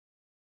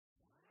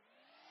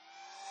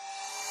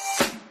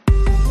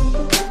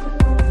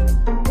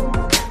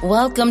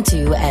Welcome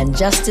to And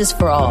Justice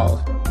for All,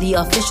 the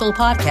official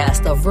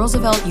podcast of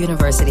Roosevelt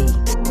University,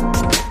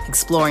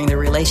 exploring the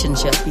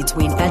relationship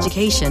between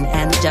education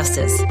and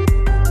justice,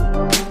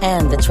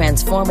 and the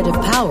transformative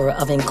power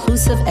of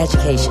inclusive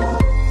education.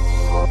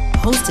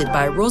 Hosted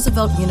by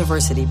Roosevelt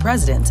University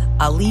President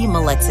Ali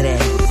Malekzadeh.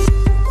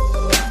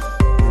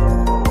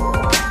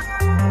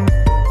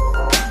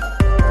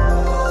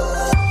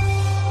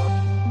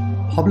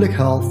 Public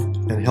health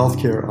and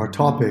healthcare are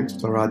topics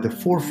that are at the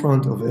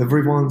forefront of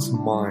everyone's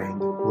mind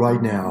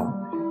right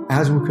now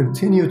as we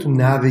continue to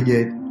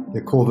navigate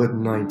the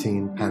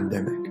COVID-19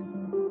 pandemic.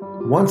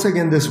 Once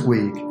again this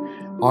week,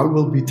 I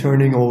will be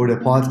turning over the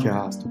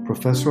podcast to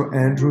Professor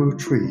Andrew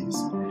Trees,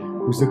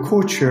 who's the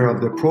co-chair of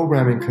the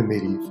programming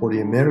committee for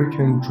the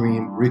American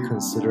Dream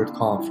Reconsidered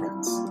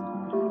Conference,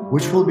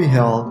 which will be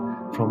held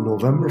from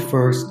November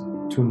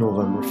 1st to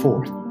November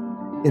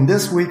 4th. In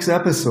this week's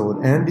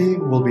episode, Andy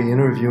will be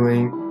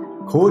interviewing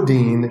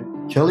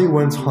co-dean Kelly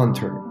Wentz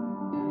Hunter.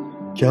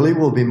 Kelly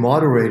will be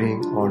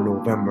moderating our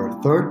November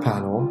 3rd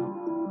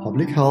panel,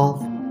 Public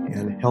Health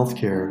and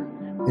Healthcare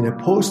in a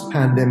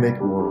Post-Pandemic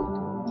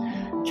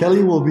World.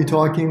 Kelly will be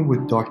talking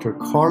with Dr.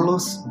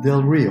 Carlos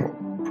Del Rio,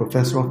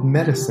 Professor of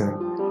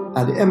Medicine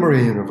at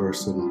Emory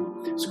University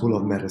School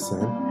of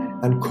Medicine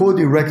and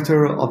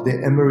co-director of the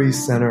Emory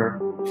Center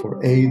for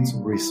AIDS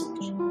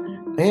Research,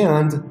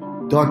 and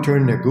Dr.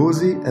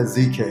 Ngozi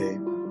Ezike,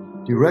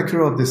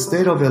 Director of the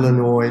State of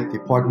Illinois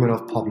Department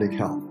of Public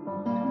Health.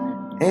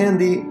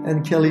 Andy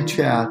and Kelly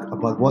chat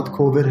about what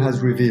COVID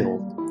has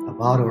revealed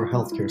about our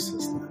healthcare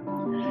system,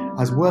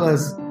 as well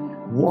as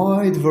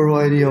wide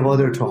variety of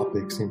other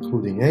topics,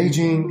 including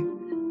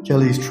aging,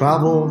 Kelly's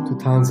travel to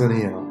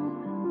Tanzania,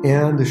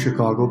 and the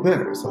Chicago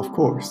Bears, of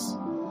course.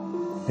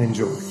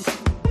 Enjoy.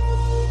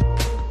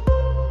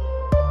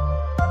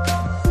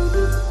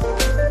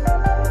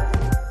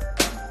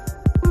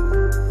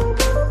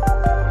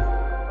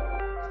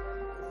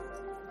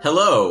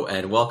 Hello,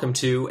 and welcome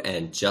to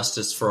And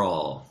Justice for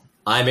All.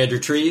 I'm Andrew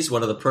Trees,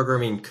 one of the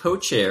programming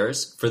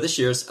co-chairs for this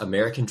year's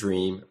American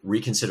Dream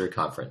Reconsidered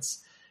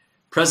Conference.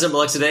 President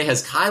Malekzadeh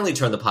has kindly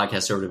turned the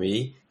podcast over to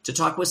me to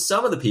talk with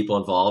some of the people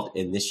involved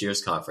in this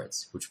year's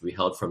conference, which will be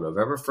held from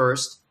November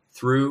 1st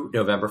through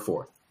November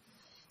 4th.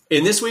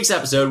 In this week's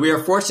episode, we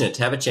are fortunate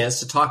to have a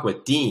chance to talk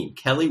with Dean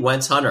Kelly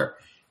Wentz Hunter.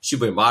 She'll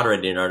be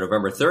moderating our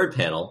November 3rd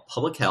panel,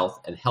 Public Health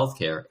and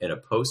Healthcare in a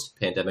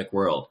Post-Pandemic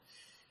World.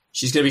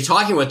 She's going to be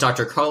talking with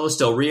Dr. Carlos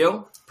Del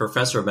Rio,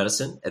 Professor of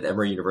Medicine at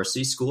Emory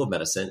University School of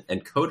Medicine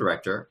and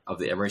co-director of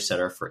the Emory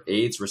Center for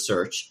AIDS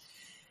Research,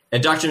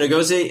 and Dr.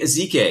 Ngozi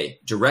Ezike,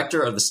 Director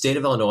of the State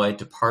of Illinois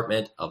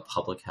Department of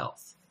Public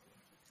Health.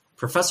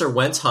 Professor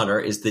Wentz Hunter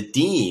is the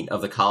Dean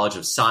of the College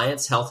of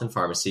Science, Health, and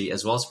Pharmacy,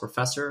 as well as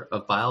Professor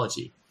of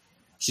Biology.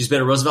 She's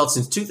been at Roosevelt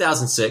since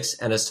 2006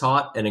 and has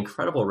taught an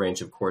incredible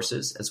range of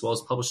courses, as well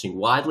as publishing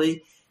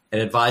widely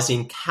and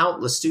advising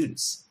countless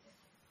students.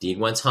 Dean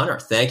Wentz Hunter,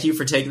 thank you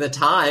for taking the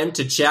time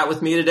to chat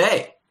with me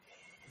today.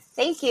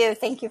 Thank you.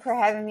 Thank you for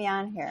having me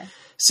on here.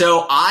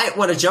 So I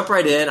want to jump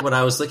right in. When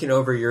I was looking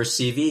over your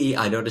CV,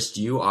 I noticed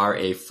you are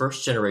a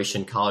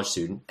first-generation college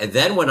student and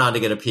then went on to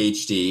get a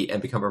PhD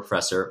and become a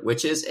professor,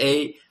 which is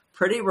a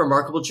pretty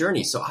remarkable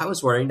journey. So I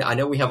was wondering, I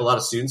know we have a lot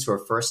of students who are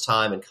first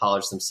time in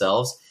college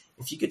themselves.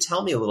 If you could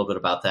tell me a little bit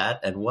about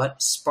that and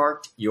what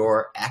sparked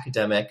your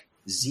academic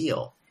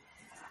zeal.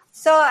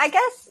 So I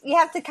guess you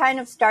have to kind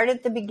of start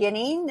at the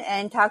beginning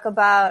and talk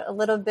about a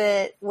little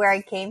bit where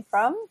I came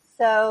from.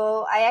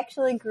 So I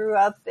actually grew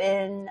up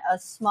in a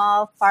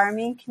small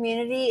farming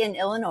community in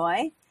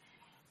Illinois,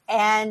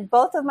 and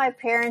both of my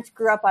parents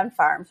grew up on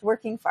farms,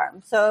 working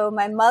farms. So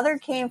my mother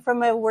came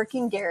from a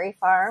working dairy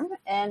farm,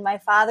 and my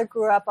father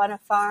grew up on a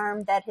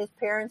farm that his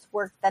parents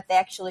worked, that they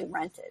actually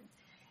rented.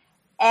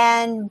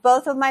 And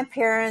both of my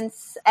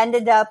parents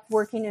ended up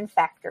working in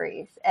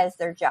factories as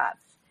their jobs.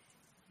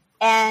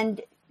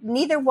 And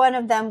neither one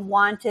of them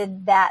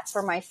wanted that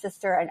for my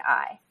sister and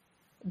I.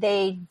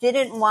 They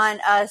didn't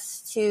want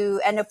us to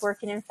end up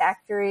working in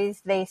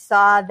factories. They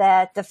saw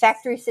that the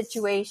factory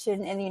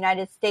situation in the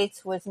United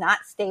States was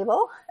not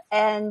stable.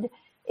 And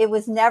it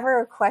was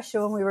never a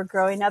question when we were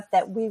growing up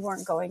that we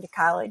weren't going to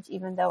college,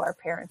 even though our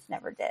parents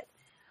never did.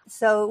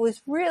 So it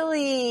was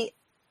really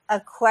a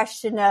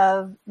question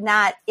of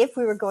not if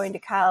we were going to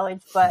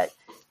college, but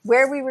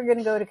where we were going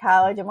to go to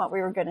college and what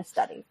we were going to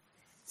study.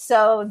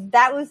 So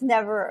that was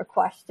never a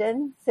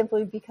question,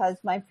 simply because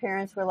my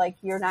parents were like,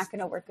 you're not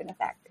going to work in a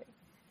factory.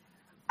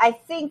 I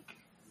think,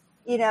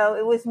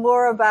 it was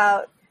more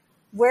about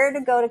where to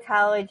go to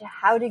college,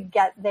 how to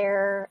get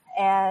there,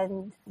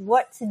 and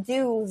what to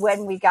do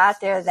when we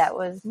got there. That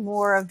was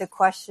more of the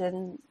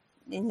question,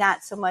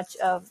 not so much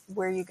of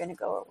where you're going to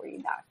go or where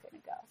you're not going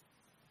to go.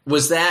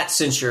 Was that,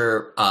 since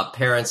your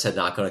parents had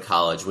not gone to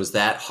college, was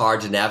that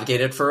hard to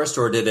navigate at first,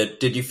 or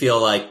did you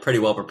feel like pretty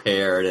well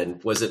prepared?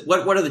 And was it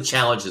what are the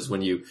challenges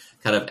when you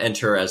kind of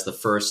enter as the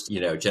first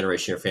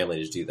generation of your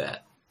family to do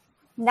that?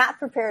 Not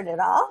prepared at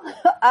all.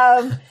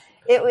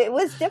 It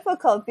was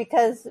difficult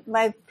because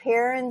my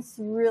parents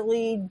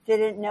really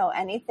didn't know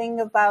anything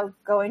about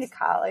going to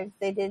college.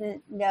 They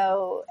didn't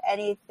know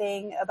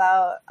anything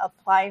about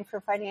applying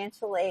for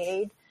financial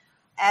aid.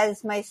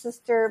 As my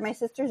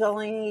sister's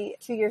only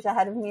 2 years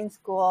ahead of me in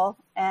school,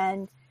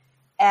 and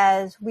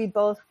as we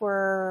both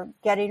were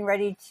getting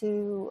ready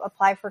to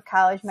apply for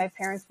college, my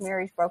parents'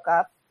 marriage broke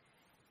up.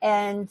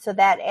 And so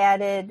that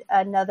added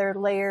another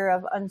layer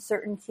of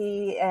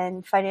uncertainty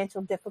and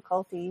financial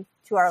difficulty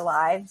to our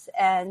lives.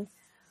 And,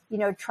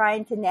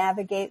 trying to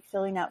navigate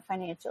filling out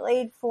financial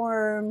aid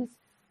forms,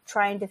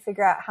 trying to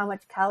figure out how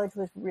much college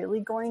was really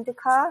going to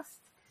cost,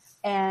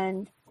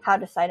 and how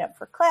to sign up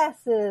for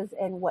classes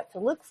and what to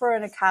look for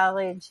in a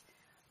college.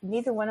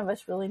 Neither one of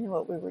us really knew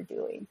what we were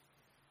doing.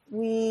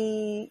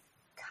 We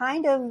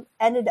kind of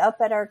ended up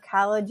at our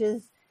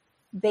colleges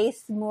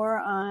based more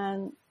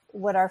on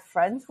what our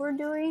friends were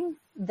doing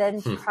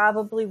than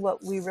probably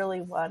what we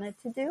really wanted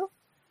to do.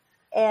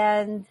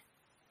 And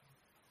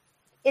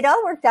it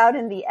all worked out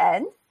in the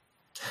end.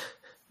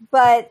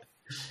 But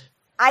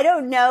I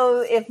don't know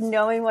if,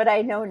 knowing what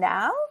I know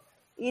now,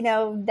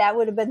 that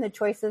would have been the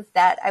choices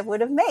that I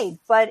would have made.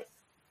 But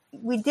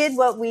we did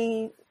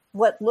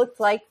what looked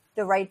like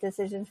the right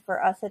decisions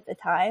for us at the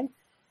time.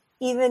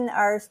 Even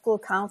our school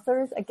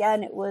counselors,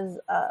 again, it was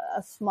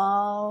a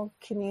small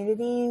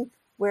community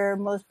where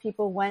most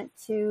people went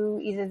to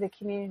either the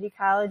community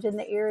college in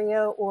the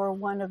area or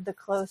one of the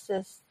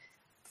closest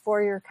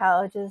four-year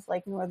colleges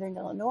like Northern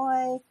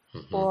Illinois,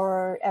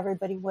 or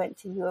everybody went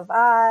to U of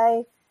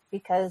I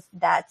because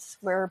that's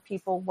where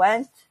people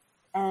went.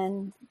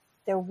 And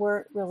there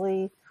weren't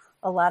really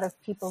a lot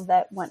of people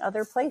that went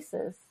other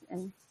places.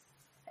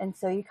 And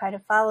so you kind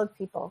of followed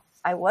people.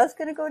 I was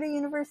going to go to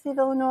University of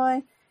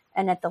Illinois.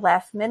 And at the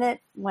last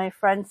minute, my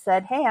friend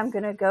said, hey, I'm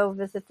going to go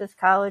visit this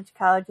College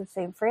of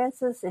St.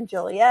 Francis in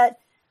Joliet.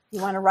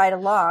 You want to ride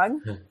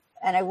along?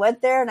 And I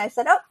went there and I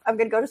said, I'm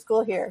going to go to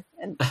school here.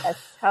 And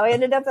that's how I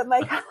ended up at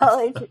my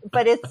college.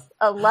 But it's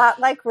a lot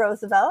like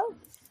Roosevelt,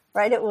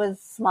 right? It was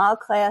small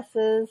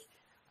classes,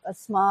 a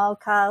small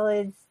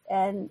college,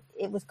 and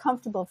it was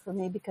comfortable for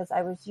me because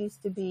I was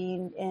used to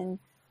being in,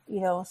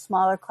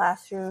 smaller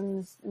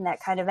classrooms and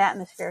that kind of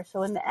atmosphere.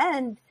 So in the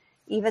end,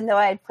 even though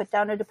I had put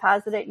down a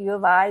deposit at U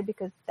of I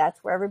because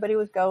that's where everybody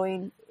was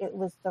going, it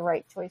was the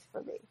right choice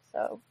for me.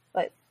 So,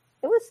 but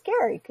it was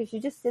scary because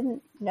you just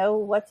didn't know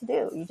what to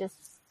do. You just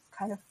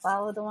kind of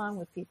followed along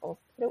with people,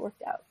 but it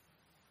worked out.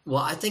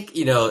 Well, I think,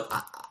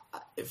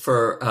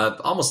 for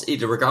almost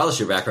regardless of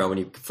your background, when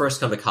you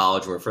first come to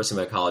college or first come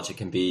to college, it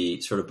can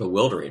be sort of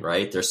bewildering,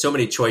 right? There's so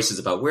many choices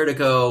about where to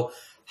go,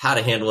 how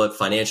to handle it,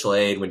 financial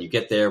aid, when you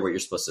get there, what you're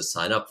supposed to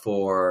sign up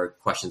for,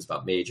 questions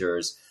about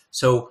majors.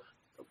 So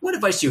what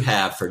advice do you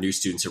have for new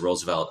students at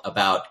Roosevelt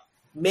about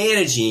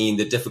managing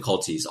the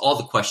difficulties, all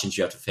the questions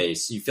you have to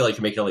face? You feel like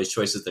you're making all these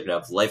choices that are going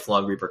to have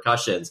lifelong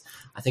repercussions.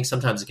 I think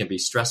sometimes it can be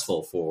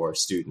stressful for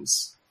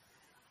students.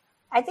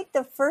 I think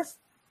the first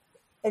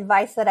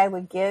advice that I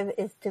would give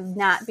is to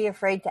not be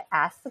afraid to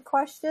ask the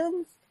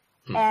questions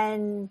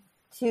and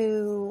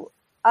to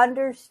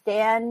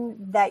understand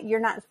that you're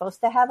not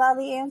supposed to have all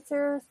the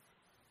answers.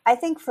 I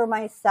think for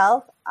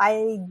myself,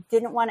 I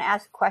didn't want to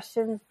ask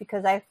questions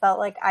because I felt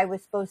like I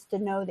was supposed to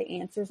know the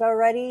answers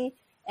already.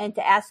 And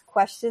to ask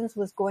questions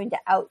was going to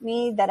out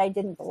me that I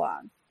didn't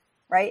belong,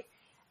 right?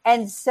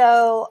 And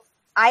so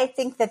I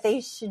think that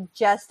they should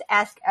just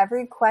ask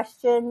every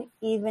question,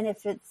 even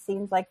if it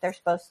seems like they're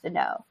supposed to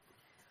know.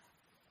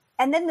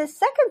 And then the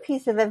second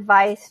piece of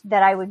advice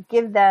that I would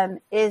give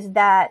them is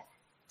that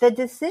the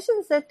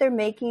decisions that they're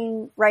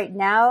making right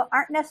now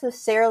aren't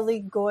necessarily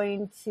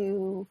going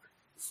to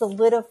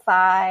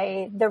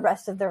solidify the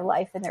rest of their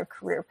life and their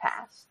career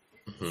paths.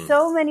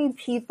 So many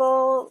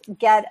people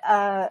get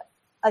a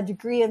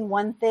degree in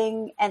one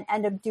thing and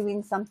end up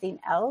doing something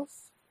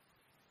else.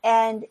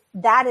 And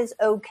that is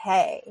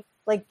okay.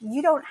 Like,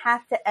 you don't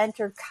have to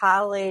enter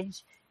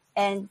college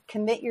and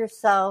commit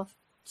yourself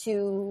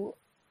to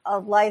a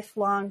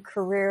lifelong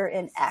career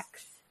in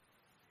X,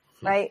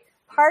 right?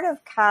 Part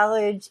of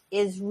college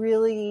is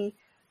really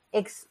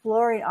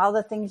exploring all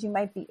the things you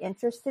might be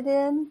interested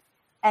in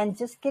and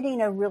just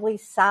getting a really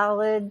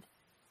solid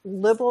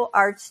liberal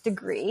arts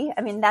degree.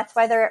 I mean, that's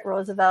why they're at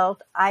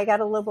Roosevelt. I got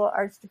a liberal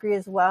arts degree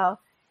as well.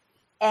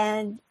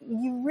 And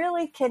you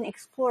really can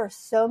explore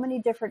so many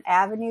different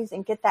avenues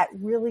and get that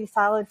really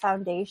solid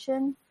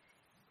foundation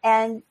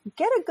and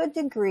get a good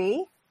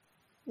degree,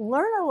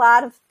 learn a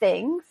lot of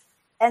things,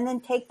 and then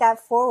take that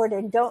forward.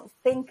 And don't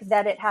think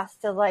that it has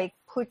to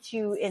put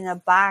you in a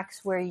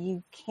box where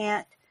you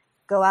can't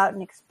go out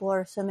and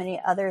explore so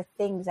many other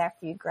things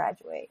after you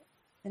graduate.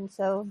 And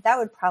so that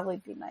would probably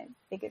be my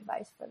big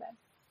advice for them.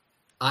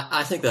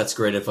 I think that's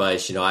great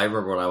advice. I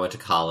remember when I went to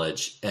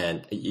college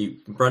and you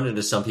run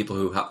into some people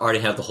who already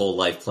have the whole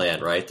life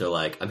plan, right? They're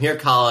like, I'm here at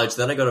college,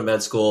 then I go to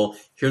med school.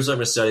 Here's what I'm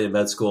going to study in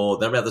med school.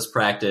 Then I'm going to have this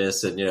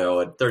practice and,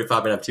 at 35,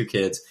 I'm going to have 2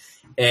 kids.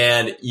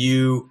 And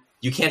you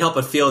can't help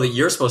but feel that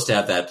you're supposed to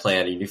have that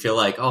plan. And you feel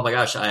like, oh my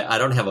gosh, I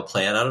don't have a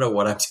plan. I don't know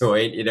what I'm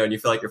doing, and you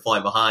feel like you're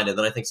falling behind. And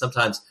then I think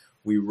sometimes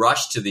we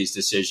rush to these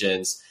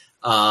decisions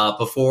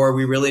before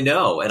we really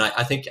know. And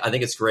I think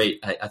it's great.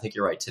 I think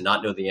you're right. To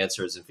not know the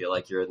answers and feel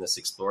like you're in this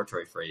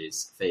exploratory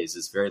phase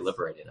is very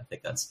liberating. I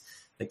think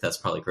that's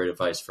probably great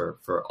advice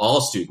for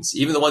all students,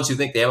 even the ones who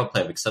think they have a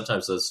plan, because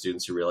sometimes those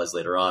students who realize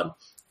later on,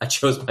 I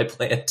chose my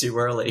plan too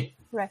early.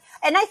 Right.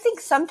 And I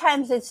think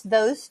sometimes it's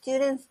those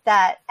students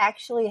that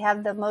actually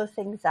have the most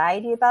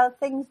anxiety about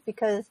things,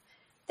 because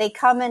they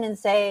come in and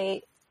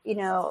say,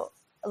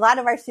 a lot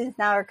of our students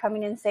now are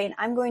coming in saying,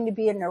 I'm going to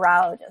be a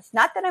neurologist.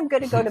 Not that I'm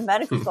going to go to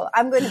medical school.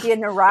 I'm going to be a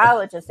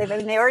neurologist.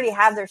 They already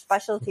have their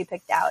specialty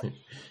picked out.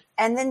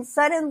 And then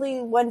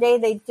suddenly one day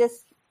they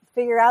just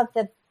figure out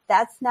that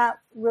that's not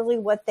really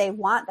what they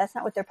want. That's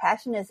not what their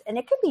passion is. And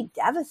it can be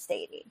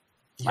devastating,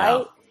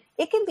 right?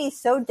 It can be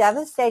so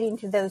devastating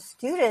to those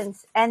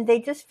students, and they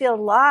just feel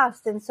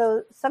lost. And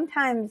so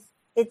sometimes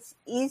it's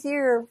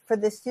easier for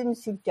the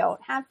students who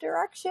don't have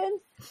direction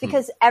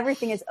because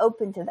everything is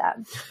open to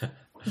them.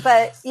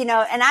 But,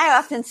 and I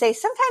often say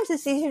sometimes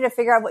it's easier to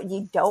figure out what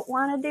you don't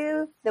want to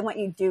do than what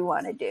you do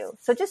want to do.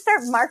 So just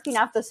start marking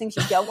off those things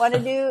you don't want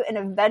to do, and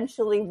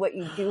eventually what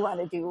you do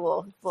want to do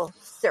will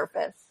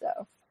surface.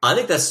 So I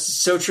think that's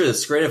so true.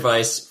 That's great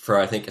advice for,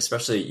 I think,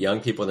 especially young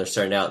people when they're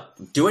starting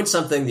out. Doing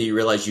something that you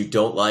realize you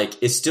don't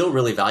like is still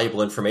really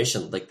valuable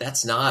information. Like,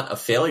 that's not a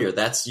failure.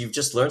 You've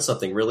just learned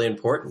something really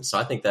important. So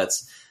I think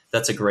that's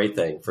a great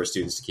thing for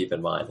students to keep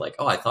in mind. Like,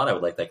 oh, I thought I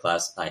would like that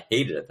class. I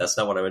hated it. That's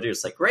not what I'm going to do.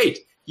 It's like, great.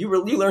 You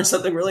learned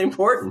something really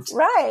important.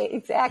 Right.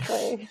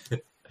 Exactly.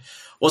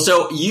 Well,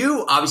 so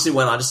you obviously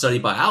went on to study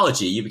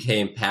biology. You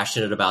became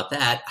passionate about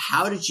that.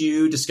 How did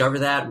you discover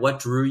that? What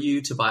drew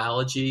you to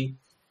biology?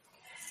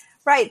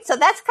 Right. So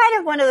that's kind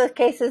of one of those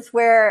cases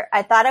where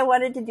I thought I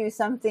wanted to do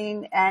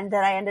something, and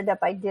then I ended up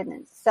I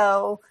didn't.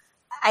 So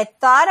I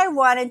thought I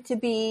wanted to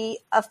be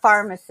a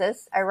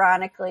pharmacist,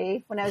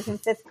 ironically, when I was in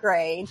 5th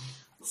grade,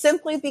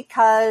 simply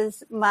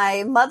because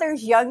my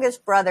mother's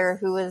youngest brother,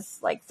 who was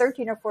like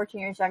 13 or 14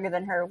 years younger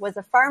than her, was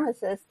a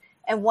pharmacist.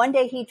 And one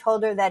day he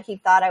told her that he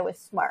thought I was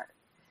smart.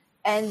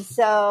 And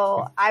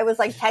so I was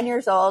like 10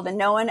 years old, and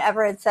no one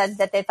ever had said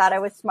that they thought I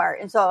was smart.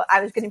 And so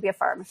I was going to be a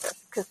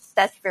pharmacist, because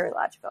that's very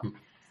logical.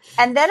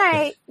 And then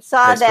I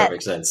saw Makes that.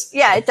 Perfect sense.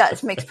 Yeah, it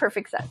does. Makes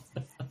perfect sense.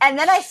 And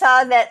then I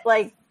saw that,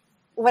 like,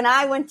 when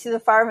I went to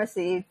the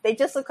pharmacy, they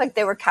just looked like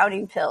they were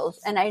counting pills.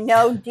 And I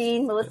know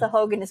Dean Melissa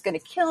Hogan is going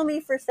to kill me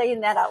for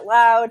saying that out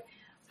loud,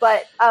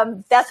 but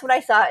that's what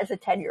I saw as a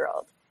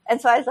 10-year-old. And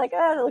so I was like,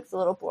 oh, it looks a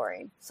little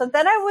boring. So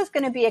then I was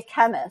going to be a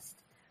chemist.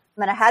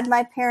 I mean, I had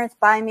my parents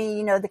buy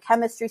me, the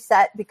chemistry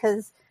set,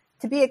 because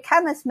to be a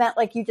chemist meant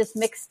like you just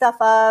mix stuff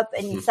up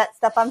and you set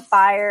stuff on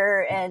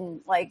fire and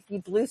like you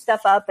blew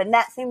stuff up. And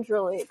that seems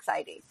really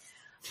exciting.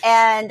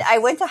 And I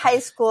went to high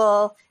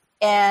school,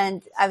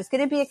 and I was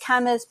going to be a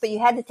chemist, but you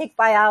had to take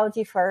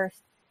biology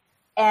first.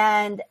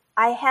 And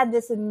I had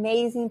this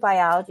amazing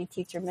biology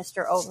teacher,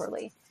 Mr.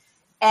 Overly.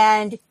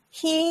 And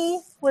he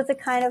was the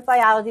kind of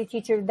biology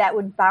teacher that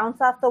would bounce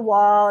off the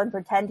wall and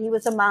pretend he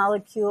was a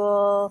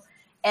molecule.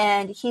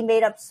 And he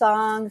made up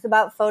songs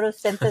about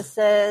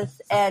photosynthesis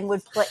and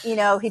would play,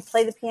 he'd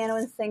play the piano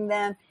and sing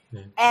them.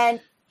 Yeah. And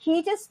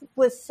he just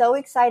was so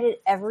excited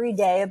every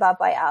day about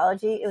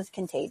biology. It was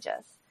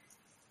contagious.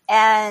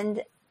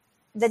 And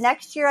the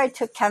next year I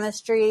took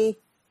chemistry,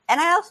 and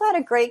I also had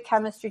a great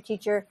chemistry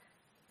teacher,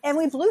 and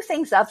we blew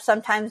things up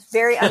sometimes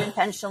very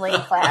unintentionally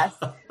in class,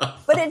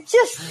 but it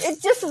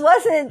just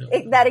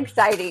wasn't that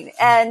exciting.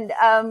 And,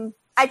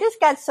 I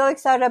just got so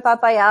excited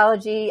about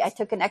biology. I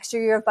took an extra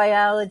year of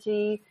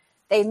biology.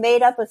 They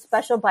made up a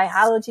special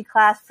biology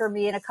class for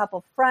me and a couple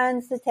of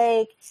friends to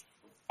take.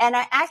 And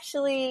I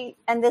actually,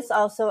 and this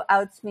also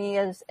outs me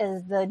as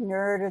the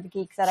nerd or the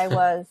geek that I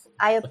was,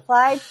 I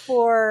applied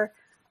for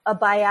a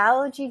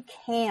biology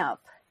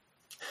camp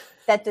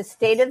that the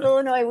state of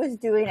Illinois was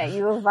doing at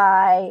U of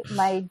I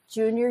my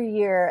junior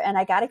year. And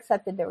I got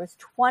accepted. There was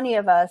 20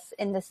 of us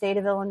in the state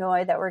of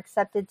Illinois that were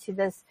accepted to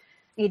this,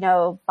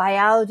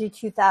 Biology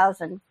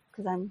 2000,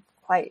 because I'm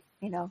quite,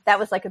 that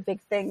was like a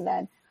big thing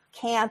then,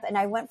 camp. And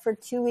I went for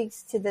 2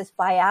 weeks to this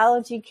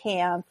biology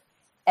camp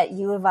at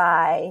U of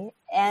I.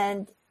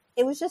 And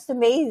it was just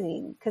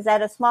amazing, because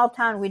at a small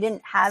town, we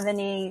didn't have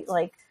any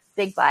like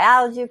big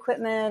biology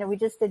equipment, and we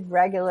just did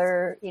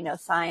regular,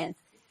 science.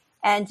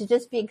 And to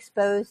just be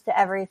exposed to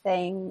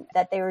everything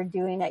that they were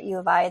doing at U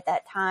of I at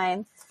that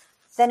time,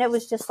 then it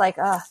was just like,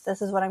 oh,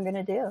 this is what I'm going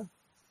to do.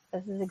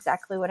 This is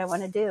exactly what I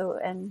want to do.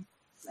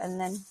 And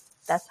then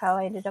that's how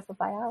I ended up a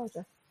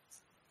biologist.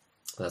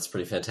 That's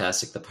pretty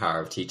fantastic, the power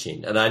of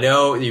teaching. And I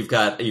know you've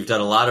done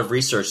a lot of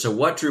research. So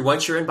what, Drew,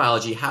 once you're in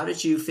biology, how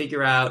did you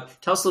figure out,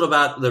 tell us a little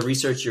about the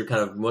research you're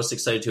kind of most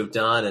excited to have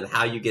done, and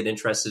how you get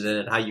interested in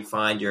it, how you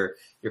find your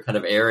kind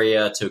of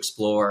area to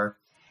explore.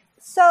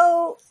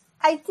 So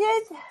I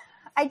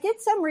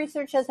did some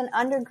research as an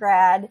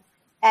undergrad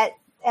at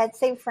at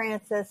St.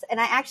 Francis, and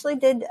I actually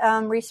did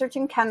research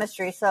in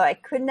chemistry, so I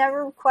could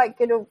never quite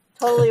get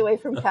totally away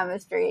from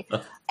chemistry.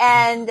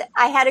 And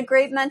I had a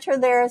great mentor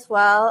there as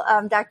well,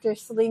 Dr.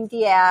 Celine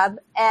Diab,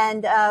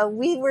 and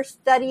we were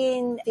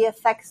studying the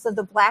effects of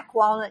the black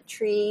walnut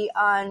tree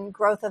on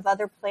growth of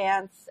other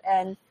plants,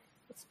 and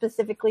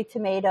specifically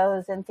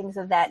tomatoes and things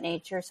of that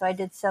nature. So I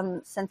did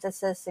some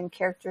synthesis and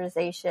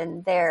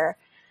characterization there.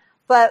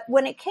 But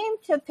when it came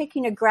to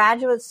picking a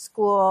graduate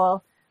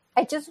school,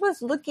 I just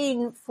was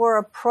looking for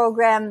a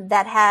program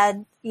that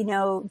had,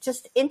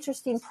 just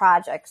interesting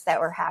projects that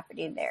were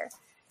happening there.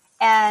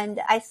 And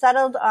I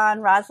settled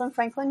on Rosalind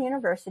Franklin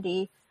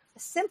University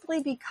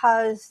simply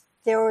because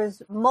there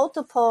was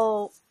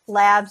multiple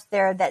labs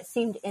there that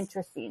seemed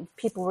interesting.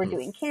 People were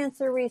doing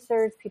cancer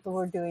research, people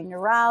were doing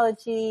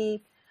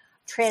neurology,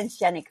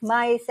 transgenic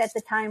mice at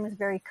the time was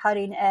very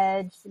cutting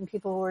edge, and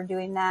people were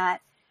doing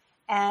that.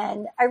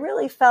 And I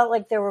really felt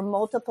like there were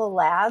multiple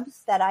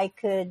labs that I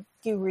could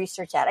do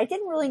research at. I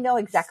didn't really know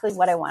exactly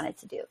what I wanted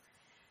to do.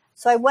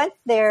 So I went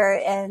there,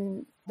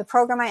 and the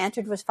program I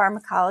entered was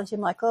pharmacology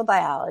and molecular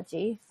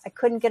biology. I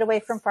couldn't get away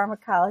from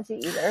pharmacology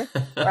either,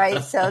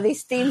 right? So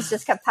these themes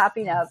just kept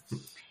popping up.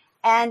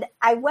 And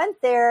I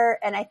went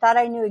there, and I thought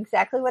I knew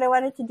exactly what I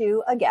wanted to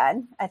do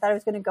again. I thought I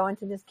was going to go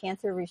into this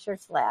cancer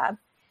research lab.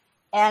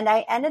 And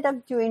I ended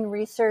up doing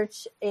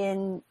research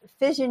in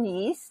fission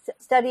yeast,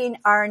 studying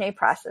RNA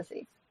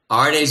processing.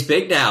 RNA's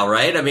big now,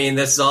 right? I mean,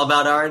 this is all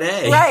about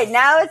RNA. Right.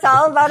 Now it's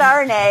all about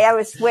RNA. I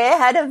was way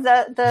ahead of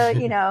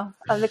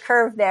the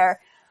curve there.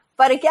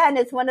 But again,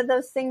 it's one of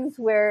those things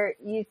where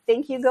you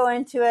think you go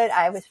into it.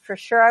 I was for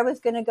sure I was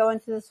going to go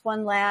into this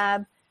one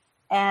lab,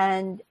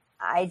 and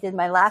I did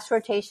my last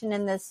rotation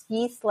in this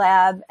yeast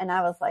lab, and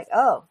I was like,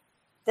 oh,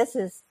 this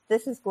is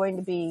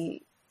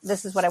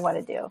what I want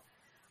to do.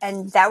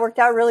 And that worked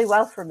out really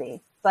well for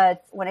me.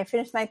 But when I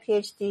finished my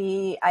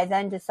PhD, I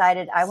then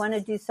decided I want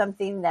to do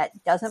something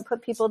that doesn't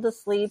put people to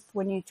sleep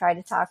when you try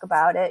to talk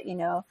about it. When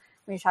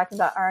you're talking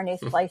about RNA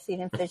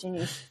splicing and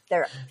fission,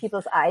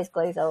 people's eyes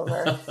glaze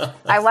over.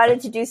 I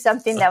wanted to do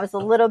something that was a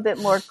little bit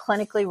more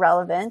clinically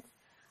relevant.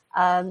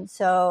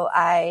 So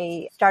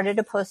I started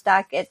a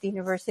postdoc at the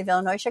University of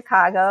Illinois,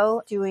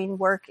 Chicago, doing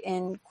work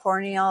in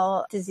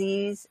corneal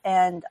disease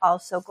and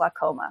also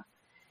glaucoma.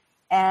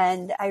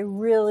 And I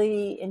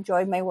really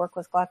enjoyed my work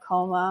with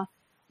glaucoma.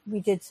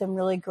 We did some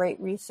really great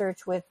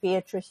research with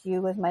Beatrice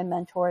Yu was my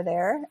mentor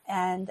there.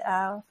 And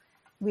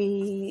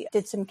we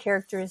did some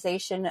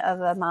characterization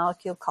of a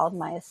molecule called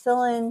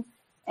mycilin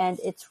and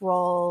its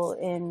role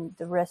in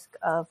the risk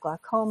of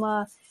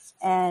glaucoma.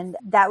 And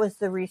that was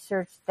the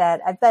research that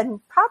I've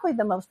been probably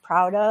the most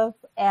proud of.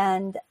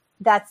 And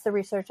that's the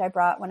research I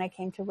brought when I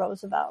came to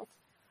Roosevelt.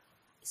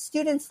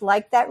 Students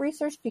liked that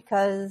research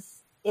because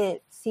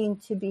it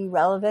seemed to be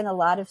relevant. A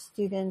lot of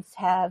students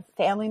have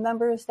family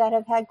members that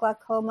have had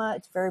glaucoma.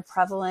 It's very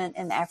prevalent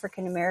in the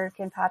African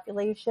American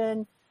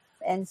population.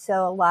 And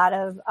so a lot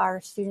of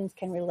our students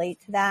can relate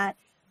to that.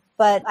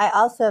 But I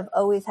also have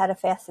always had a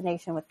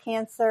fascination with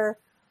cancer.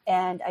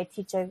 And I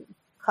teach a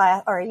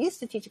class, or I used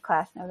to teach a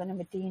class. Now that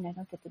I'm a dean, I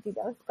don't get to do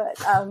those.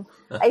 But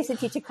I used to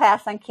teach a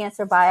class on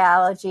cancer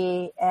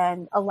biology.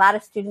 And a lot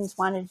of students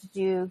wanted to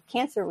do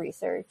cancer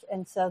research.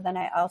 And so then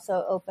I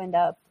also opened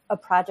up a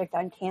project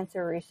on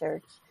cancer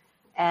research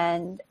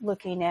and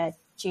looking at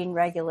gene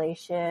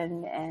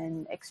regulation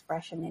and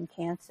expression in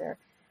cancer.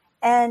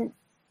 And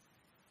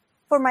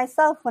for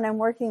myself, when I'm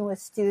working with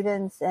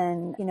students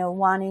and,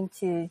 wanting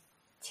to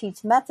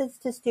teach methods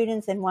to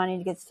students and wanting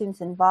to get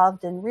students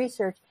involved in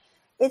research,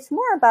 it's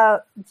more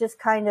about just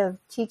kind of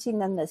teaching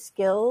them the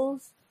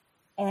skills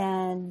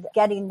and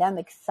getting them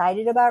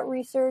excited about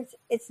research.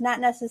 It's not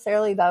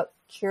necessarily about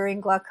curing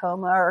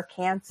glaucoma or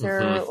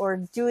cancer or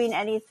doing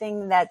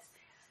anything that's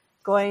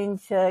going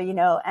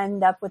to,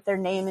 end up with their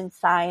name in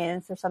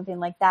science or something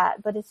like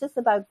that. But it's just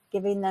about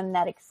giving them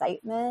that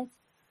excitement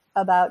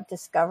about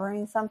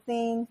discovering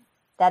something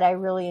that I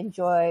really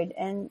enjoyed.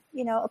 And,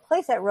 a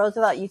place at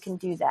Roosevelt, you can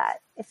do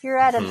that. If you're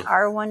at an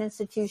R1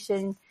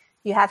 institution,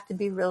 you have to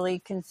be really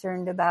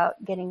concerned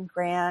about getting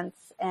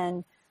grants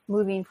and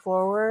moving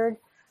forward.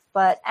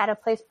 But at a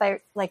place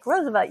like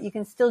Roosevelt, you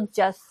can still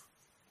just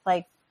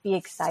be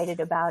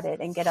excited about it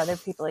and get other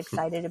people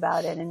excited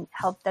about it and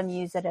help them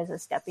use it as a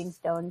stepping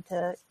stone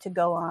to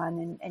go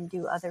on and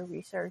do other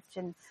research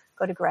and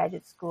go to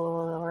graduate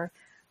school or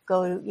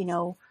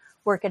go,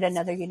 work at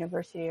another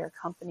university or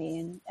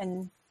company.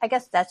 And I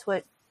guess that's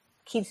what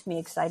keeps me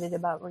excited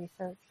about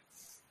research.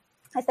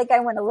 I think I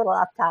went a little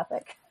off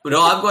topic.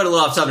 No, I'm going a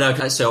little off topic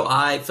now. So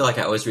I feel like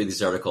I always read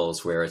these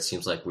articles where it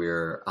seems like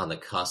we're on the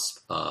cusp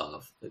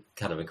of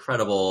kind of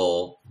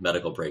incredible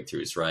medical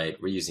breakthroughs,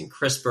 right? We're using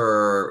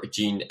CRISPR,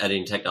 gene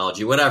editing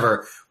technology,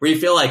 whatever, where you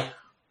feel like,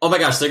 oh my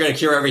gosh, they're going to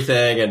cure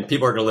everything and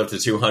people are going to live to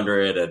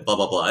 200 and blah,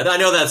 blah, blah. And I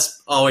know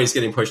that's always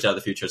getting pushed out of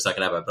the future. It's not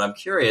going to happen. But I'm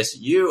curious,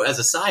 you as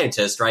a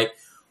scientist, right?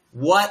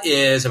 What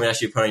is, I'm going to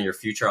ask you to put on your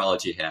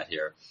futurology hat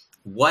here.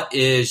 What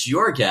is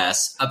your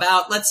guess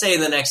about, let's say in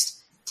the next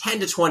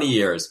 10 to 20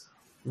 years,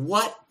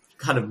 what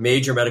kind of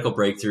major medical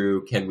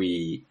breakthrough can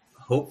we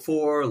hope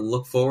for,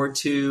 look forward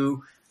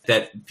to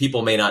that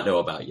people may not know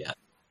about yet?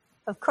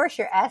 Of course,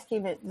 you're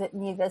asking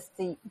me this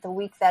the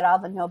week that all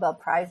the Nobel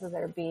Prizes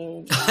are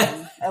being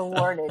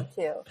awarded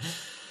too.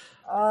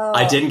 Oh.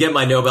 I didn't get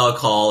my Nobel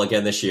call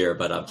again this year,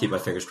 but I'm keeping my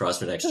fingers crossed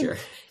for next year.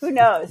 Who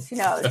knows? Who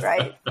knows,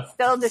 right?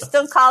 There's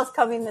still calls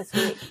coming this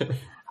week.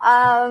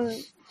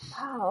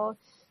 Wow.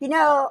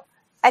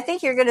 I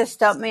think you're going to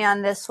stump me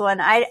on this one.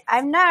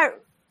 I'm not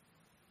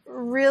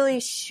really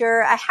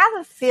sure. I have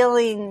a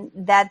feeling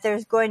that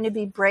there's going to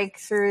be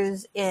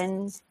breakthroughs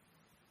in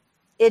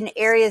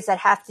areas that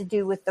have to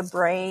do with the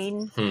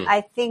brain.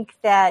 I think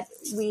that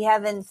we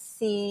haven't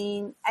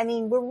seen,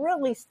 we're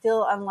really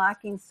still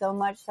unlocking so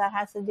much that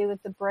has to do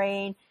with the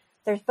brain.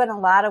 There's been a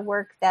lot of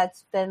work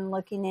that's been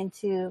looking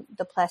into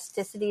the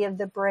plasticity of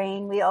the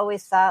brain. We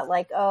always thought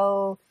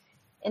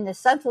in the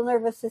central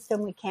nervous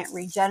system, we can't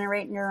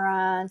regenerate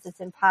neurons. It's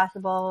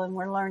impossible. And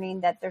we're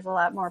learning that there's a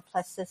lot more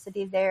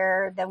plasticity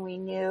there than we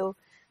knew.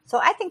 So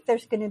I think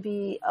there's going to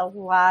be a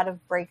lot of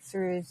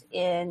breakthroughs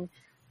in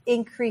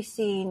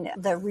increasing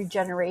the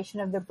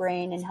regeneration of the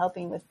brain and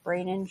helping with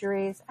brain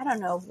injuries. I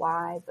don't know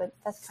why, but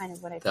that's kind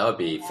of what I think. That would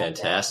be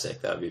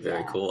fantastic. That would be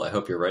very cool. I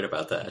hope you're right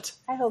about that.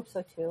 I hope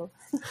so too.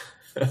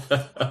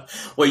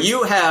 Well,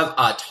 you have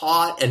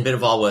taught and been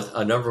involved with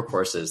a number of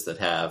courses that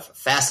have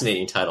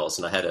fascinating titles,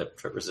 and I had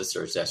to resist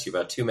urge to ask you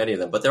about too many of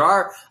them, but there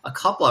are a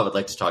couple I would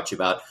like to talk to you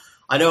about.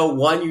 I know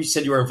one, you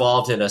said you were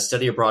involved in a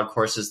study abroad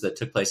courses that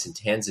took place in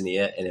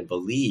Tanzania and in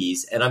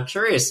Belize, and I'm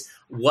curious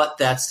what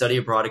that study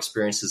abroad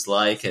experience is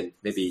like, and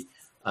maybe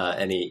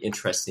any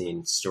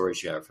interesting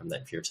stories you have from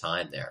your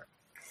time there.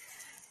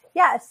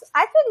 Yes,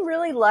 I've been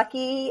really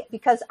lucky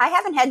because I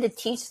haven't had to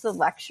teach the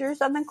lectures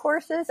on the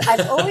courses.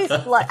 I've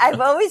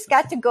always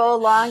got to go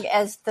along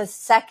as the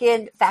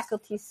second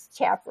faculty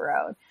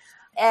chaperone.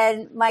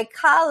 And my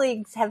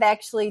colleagues have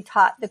actually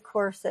taught the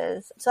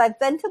courses. So I've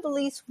been to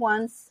Belize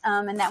once,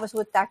 and that was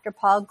with Dr.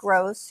 Paul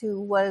Gross, who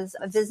was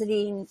a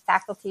visiting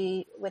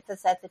faculty with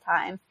us at the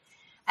time.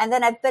 And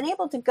then I've been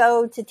able to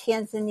go to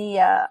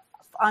Tanzania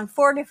on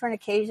 4 different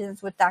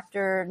occasions with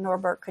Dr.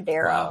 Norbert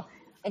Kodero. Wow.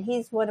 And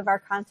he's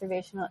our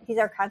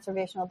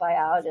conservational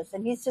biologist,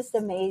 and he's just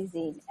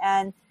amazing.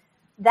 And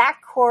that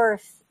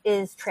course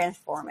is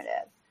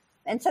transformative.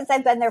 And since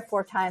I've been there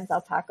 4 times, I'll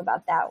talk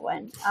about that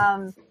one.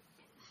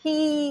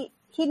 He's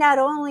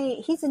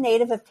a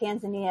native of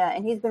Tanzania,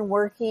 and he's been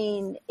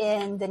working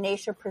in the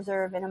nature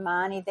preserve in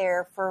Amani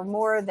there for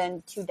more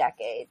than 2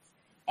 decades.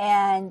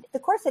 And the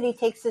course that he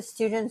takes the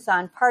students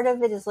on, part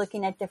of it is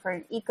looking at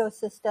different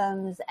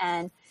ecosystems,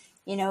 and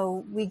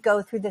we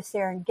go through the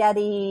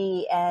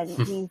Serengeti, and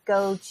we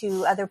go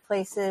to other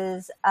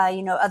places,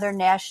 other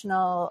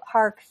national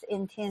parks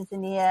in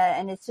Tanzania.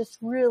 And it's just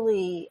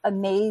really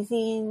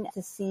amazing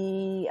to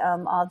see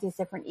all these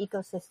different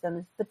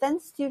ecosystems. But then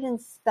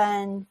students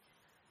spend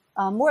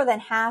more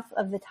than half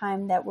of the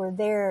time that we're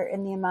there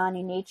in the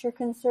Amani Nature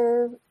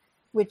Conserve,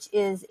 which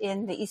is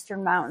in the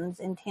Eastern Mountains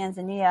in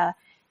Tanzania,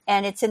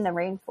 and it's in the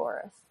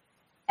rainforest.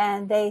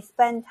 And they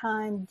spend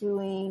time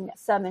doing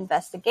some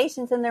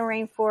investigations in the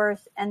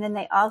rainforest, and then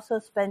they also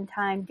spend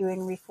time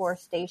doing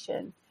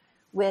reforestation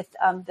with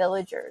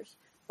villagers,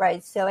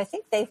 right? So I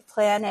think they've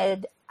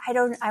planted,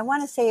 I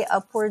want to say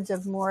upwards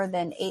of more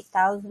than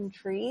 8,000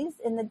 trees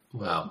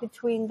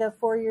between the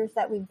 4 years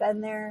that we've been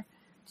there,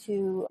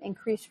 to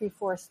increase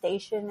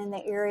reforestation in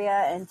the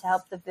area and to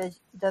help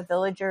the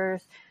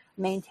villagers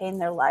maintain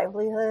their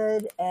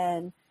livelihood.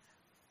 And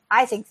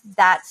I think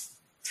that's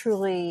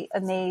truly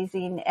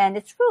amazing, and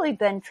it's really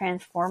been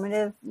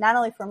transformative, not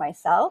only for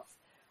myself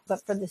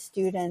but for the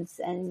students.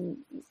 And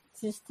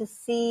just to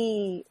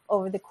see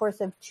over the course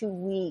of 2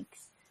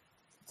 weeks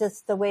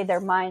just the way their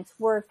minds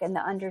work and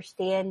the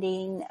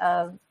understanding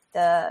of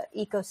the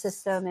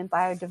ecosystem and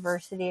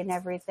biodiversity and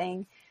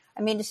everything.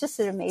 It's just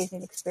an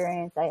amazing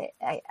experience.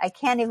 I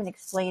can't even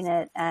explain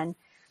it. And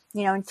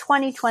in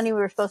 2020 we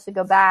were supposed to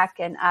go back,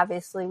 and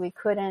obviously we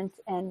couldn't,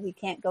 and we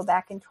can't go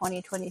back in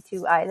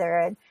 2022 either.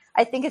 And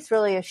I think it's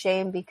really a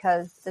shame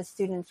because the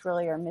students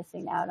really are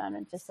missing out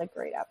on just a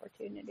great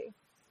opportunity.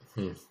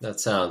 That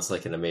sounds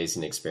like an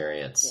amazing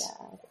experience.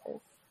 Yeah,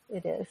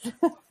 it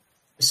is.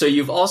 So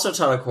you've also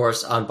taught a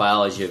course on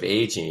biology of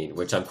aging,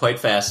 which I'm quite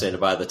fascinated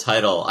by the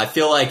title. I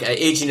feel like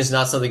aging is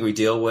not something we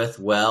deal with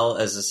well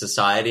as a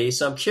society.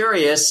 So I'm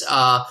curious,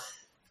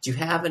 do you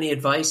have any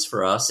advice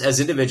for us as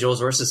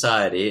individuals or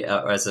society,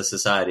 or as a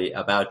society,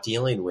 about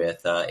dealing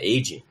with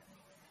aging?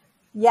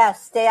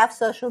 Yes, stay off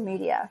social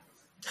media.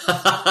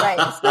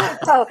 Right.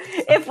 So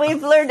if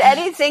we've learned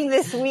anything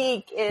this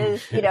week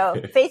is,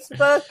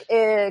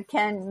 Facebook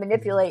can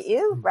manipulate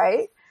you,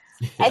 right?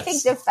 Yes. I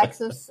think the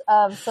effects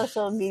of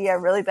social media are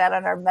really bad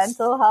on our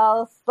mental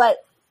health. But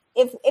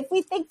if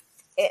we think,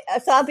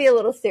 so I'll be a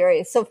little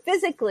serious. So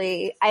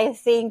physically, I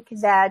think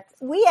that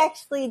we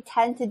actually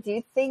tend to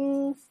do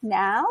things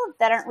now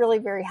that aren't really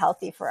very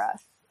healthy for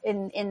us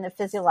in the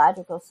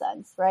physiological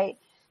sense, right?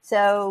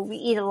 So we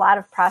eat a lot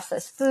of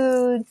processed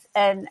foods,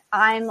 and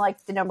I'm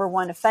like the number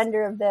one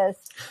offender of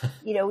this.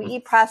 We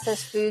eat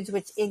processed foods,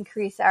 which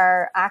increase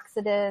our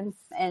oxidants.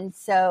 And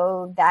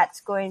so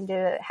that's going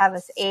to have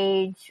us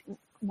age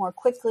more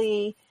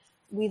quickly.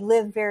 We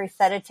live very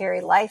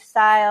sedentary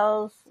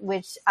lifestyles,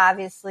 which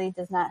obviously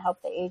does not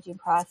help the aging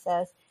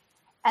process.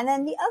 And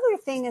then the other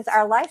thing is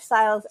our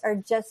lifestyles are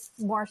just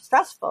more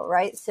stressful,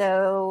 right?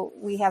 So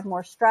we have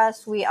more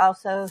stress. We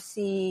also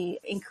see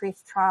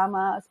increased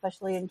trauma,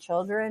 especially in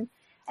children.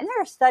 And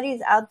there are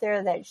studies out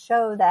there that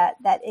show that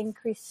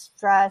increased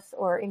stress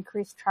or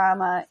increased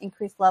trauma,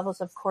 increased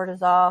levels of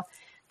cortisol,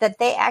 that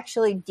they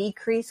actually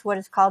decrease what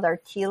is called our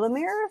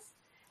telomeres.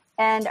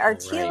 And our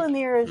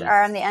telomeres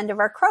are on the end of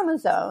our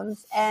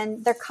chromosomes,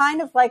 and they're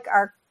kind of like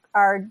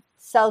our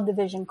cell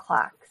division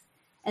clocks.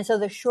 And so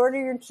the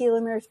shorter your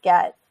telomeres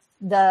get,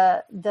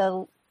 the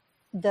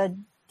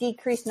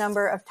decreased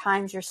number of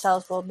times your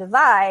cells will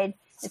divide.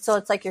 And so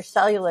it's like your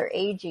cellular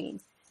aging.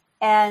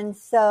 And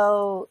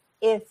so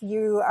if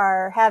you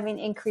are having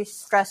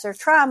increased stress or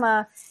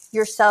trauma,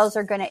 your cells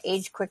are going to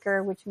age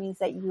quicker, which means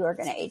that you are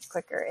going to age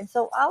quicker. And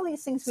so all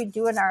these things we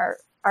do in our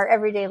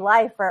everyday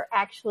life are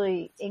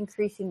actually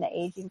increasing the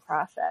aging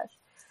process.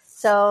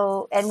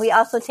 So, and we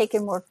also take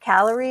in more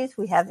calories.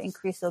 We have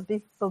increased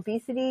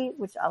obesity,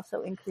 which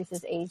also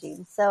increases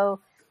aging. So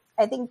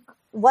I think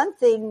one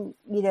thing,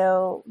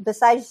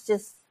 besides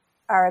just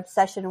our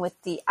obsession with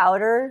the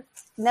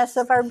outerness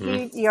of our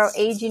beauty,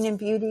 aging and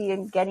beauty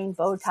and getting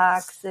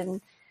Botox and,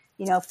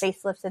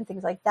 facelifts and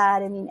things like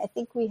that. I mean, I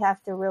think we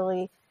have to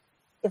really,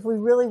 if we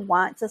really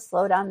want to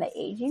slow down the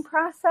aging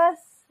process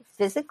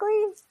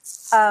physically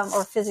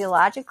or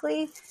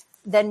physiologically,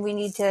 then we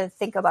need to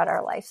think about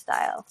our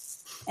lifestyle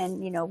and,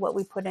 what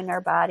we put in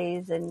our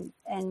bodies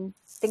and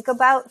think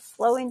about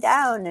slowing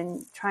down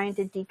and trying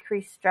to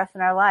decrease stress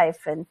in our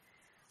life. And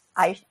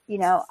I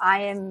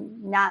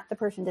am not the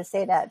person to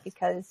say that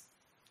because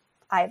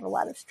I have a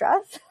lot of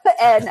stress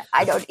and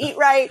I don't eat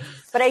right,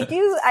 but I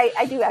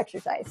do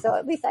exercise. So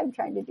at least I'm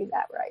trying to do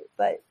that right.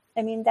 But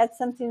I mean, that's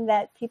something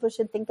that people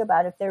should think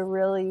about if they're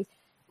really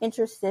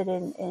interested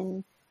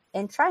in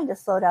trying to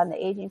slow down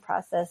the aging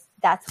process.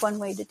 That's one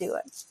way to do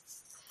it.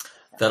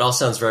 That all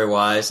sounds very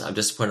wise. I'm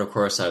disappointed, of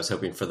course. I was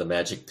hoping for the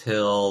magic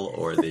pill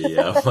or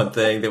the one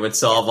thing that would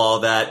solve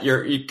all that.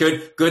 You're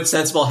good,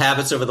 sensible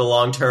habits over the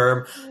long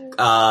term.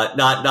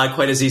 Not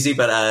quite as easy,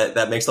 but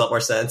that makes a lot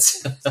more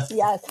sense.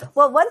 Yes.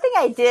 Well, one thing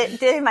I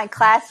did in my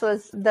class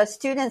was the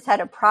students had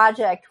a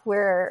project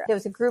where there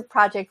was a group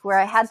project where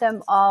I had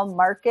them all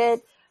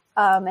market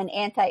an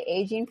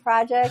anti-aging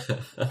product,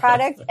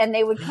 and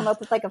they would come up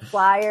with like a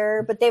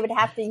flyer, but they would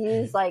have to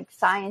use like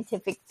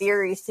scientific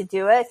theories to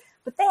do it.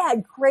 But they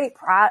had great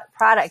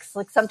products.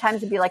 Like sometimes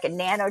it'd be like a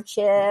nano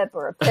chip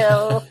or a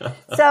pill.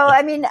 So,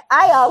 I mean,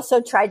 I also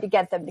tried to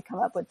get them to come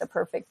up with the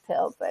perfect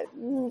pill, but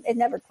it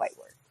never quite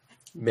worked.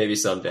 Maybe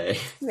someday.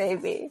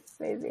 Maybe.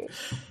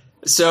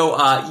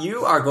 So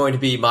you are going to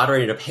be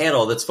moderating a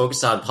panel that's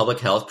focused on public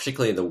health,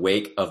 particularly in the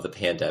wake of the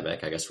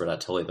pandemic. I guess we're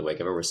not totally in the wake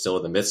of it. We're still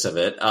in the midst of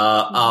it.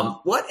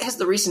 What has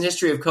the recent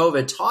history of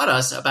COVID taught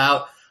us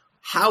about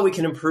how we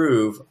can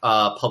improve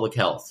public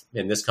health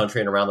in this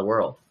country and around the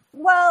world?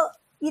 Well,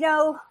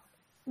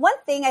 one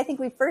thing I think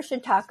we first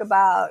should talk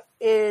about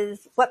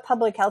is what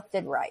public health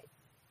did right?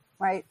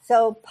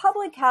 So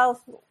public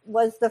health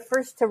was the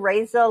first to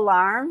raise the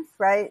alarm,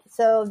 right?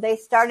 So they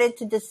started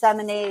to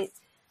disseminate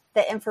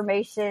the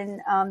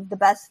information the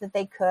best that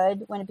they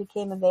could when it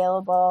became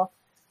available.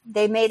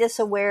 They made us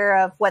aware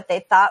of what they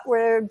thought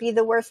would be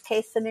the worst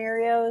case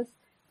scenarios.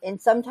 And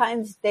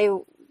sometimes they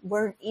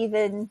weren't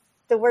even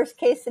the worst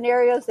case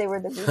scenarios. They were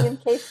the medium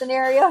case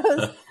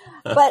scenarios.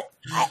 But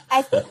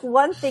I think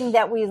one thing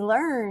that we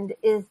learned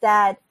is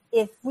that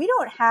if we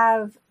don't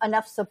have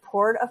enough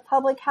support of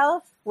public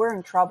health, we're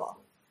in trouble,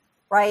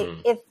 right?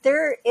 If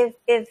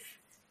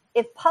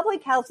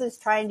public health is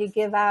trying to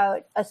give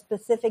out a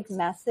specific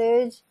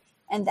message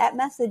and that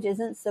message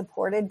isn't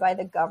supported by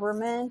the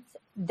government,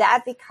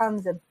 that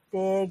becomes a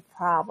big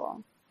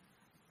problem.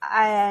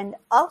 And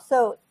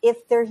also,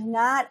 if there's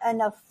not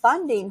enough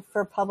funding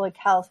for public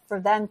health for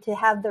them to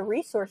have the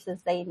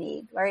resources they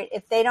need, right?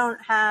 If they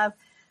don't have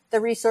the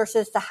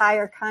resources to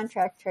hire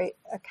contact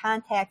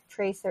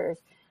tracers,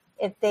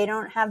 if they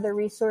don't have the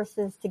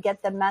resources to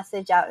get the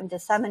message out and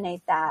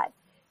disseminate that,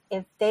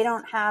 if they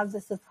don't have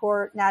the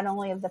support not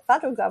only of the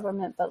federal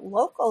government but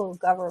local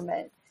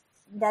government,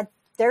 that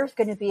there's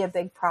going to be a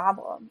big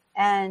problem.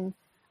 And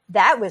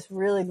that was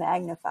really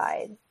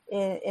magnified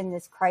in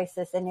this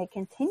crisis, and it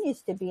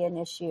continues to be an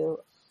issue.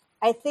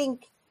 I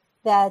think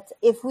that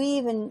if we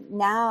even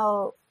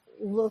now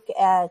look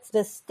at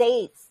the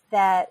states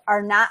that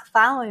are not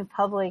following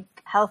public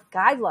health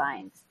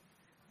guidelines,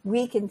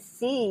 we can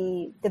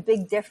see the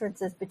big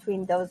differences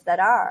between those that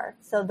are.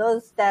 So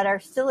those that are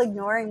still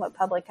ignoring what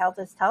public health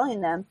is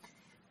telling them,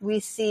 we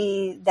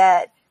see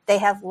that they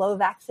have low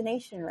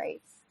vaccination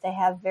rates. They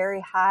have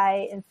very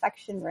high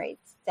infection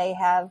rates. They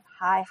have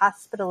high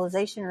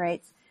hospitalization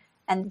rates,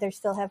 and they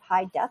still have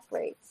high death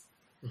rates.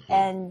 Mm-hmm.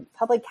 And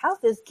public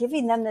health is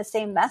giving them the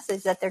same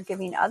message that they're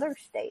giving other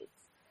states.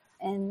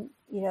 And,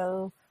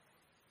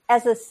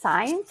 as a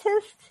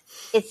scientist,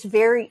 it's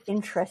very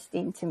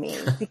interesting to me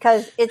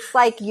because it's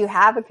like you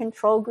have a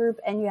control group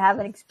and you have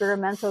an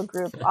experimental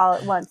group all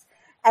at once.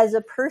 As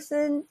a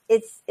person,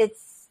 it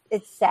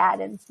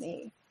saddens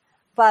me.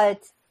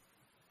 But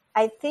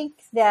I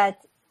think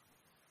that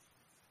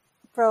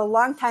for a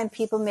long time,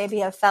 people maybe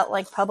have felt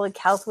like public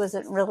health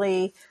wasn't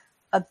really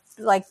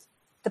like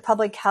the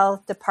public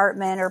health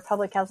department or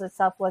public health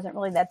itself wasn't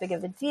really that big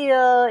of a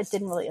deal. It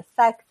didn't really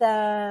affect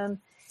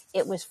them.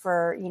 It was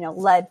for,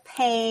 lead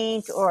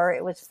paint, or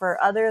it was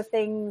for other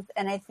things.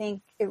 And I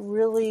think it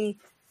really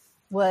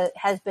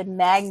has been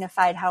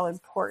magnified how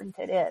important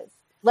it is.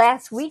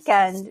 Last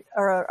weekend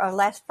or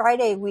last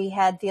Friday, we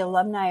had the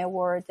alumni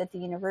awards at the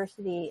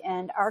university,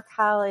 and our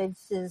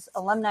college's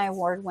alumni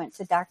award went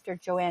to Dr.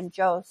 Joanne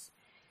Jose.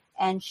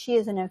 And she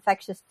is an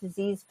infectious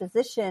disease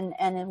physician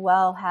and as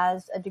well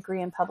has a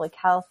degree in public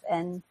health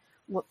and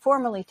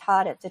formerly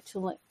taught at the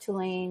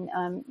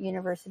Tulane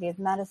University of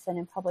Medicine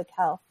in public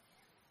health.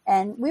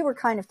 And we were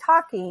kind of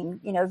talking,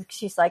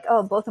 she's like,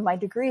 oh, both of my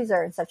degrees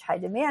are in such high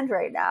demand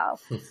right now.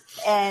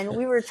 And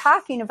we were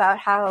talking about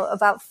how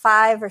about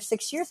 5 or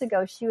 6 years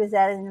ago, she was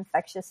at an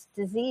infectious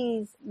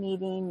disease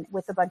meeting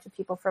with a bunch of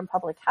people from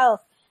public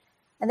health.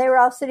 And they were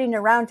all sitting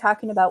around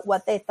talking about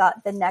what they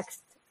thought the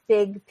next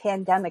big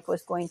pandemic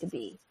was going to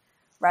be,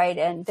 right?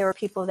 And there were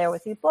people there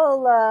with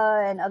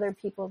Ebola and other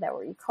people that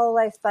were E.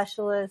 coli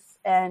specialists.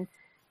 And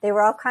they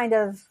were all kind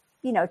of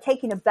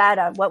taking a bet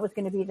on what was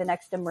going to be the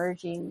next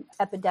emerging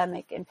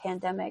epidemic and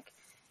pandemic.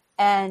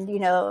 And,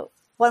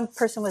 one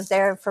person was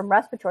there from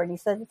respiratory and he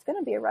said, it's going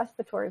to be a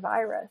respiratory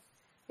virus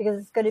because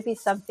it's going to be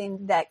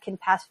something that can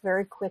pass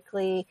very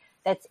quickly,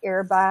 that's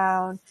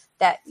airbound,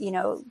 that,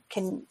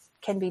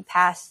 can be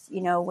passed,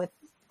 with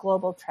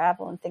global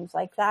travel and things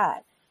like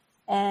that.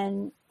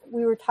 And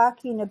we were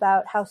talking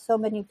about how so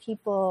many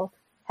people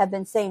have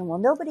been saying, well,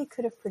 nobody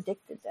could have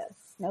predicted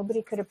this.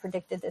 Nobody could have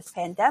predicted this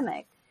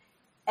pandemic.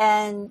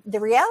 And the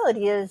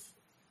reality is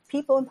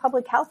people in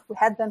public health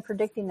had been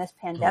predicting this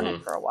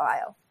pandemic for a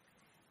while.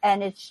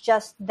 And it's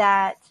just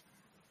that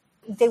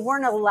they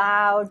weren't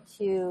allowed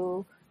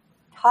to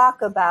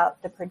talk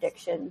about the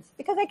predictions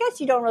because I guess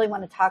you don't really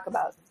want to talk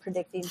about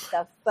predicting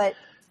stuff. But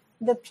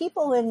the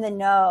people in the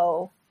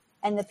know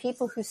and the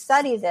people who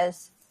study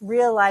this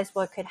realized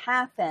what could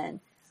happen.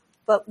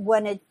 But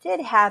when it did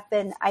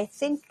happen, I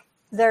think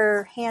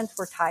their hands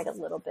were tied a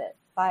little bit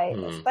by,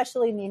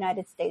 especially in the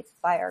United States,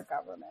 by our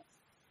government.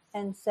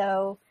 And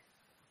so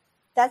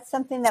that's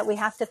something that we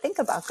have to think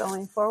about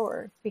going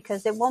forward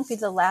because it won't be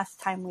the last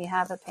time we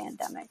have a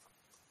pandemic.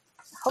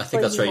 Hopefully I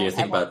think that's right. You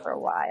think about for a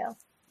while.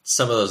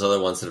 Some of those other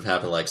ones that have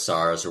happened like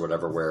SARS or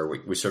whatever, where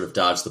we sort of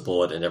dodged the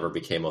bullet and never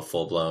became a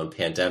full-blown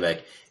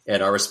pandemic.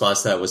 And our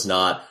response to that was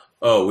not,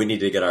 oh, we need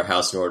to get our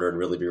house in order and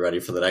really be ready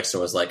for the next one.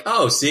 It was like,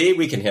 oh, see,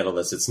 we can handle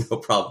this. It's no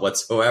problem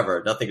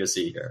whatsoever. Nothing to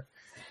see here.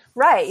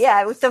 Right.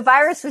 Yeah. The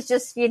virus was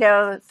just,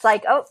 it's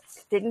like, oh,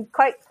 didn't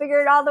quite figure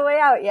it all the way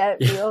out yet.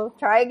 We'll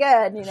try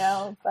again,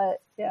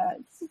 but yeah,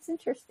 it's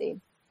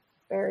interesting.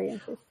 Very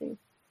interesting.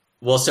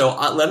 Well, so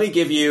let me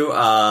give you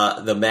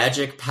the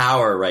magic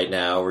power right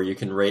now where you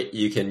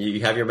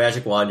have your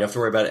magic wand. You don't have to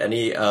worry about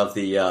any of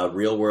the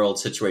real world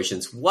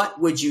situations.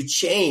 What would you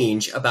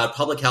change about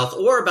public health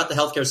or about the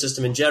healthcare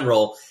system in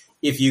general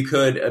if you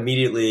could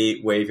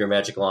immediately wave your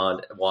magic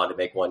wand to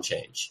make one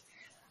change?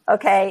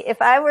 Okay,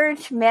 if I were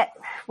to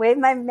wave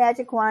my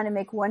magic wand and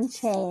make one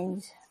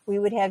change, we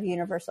would have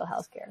universal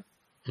health care.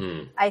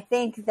 I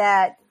think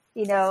that,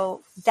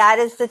 that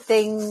is the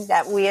thing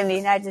that we in the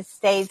United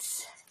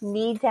States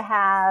need to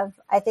have.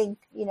 I think,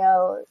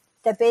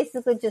 that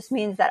basically just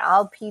means that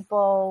all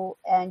people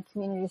and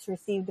communities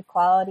receive the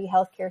quality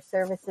healthcare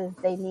services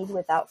they need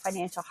without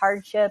financial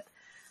hardship.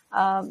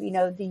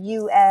 The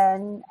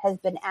UN has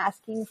been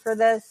asking for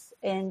this.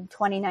 In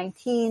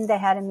 2019, they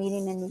had a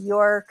meeting in New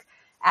York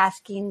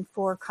asking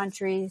for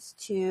countries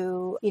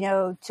to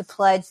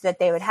pledge that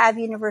they would have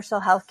universal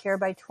health care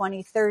by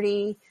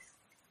 2030.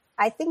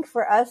 I think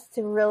for us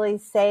to really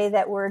say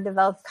that we're a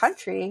developed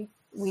country,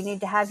 we need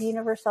to have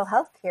universal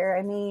health care.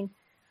 I mean,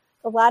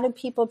 a lot of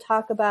people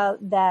talk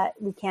about that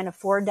we can't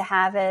afford to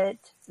have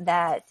it,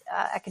 that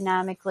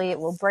economically it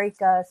will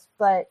break us.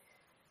 But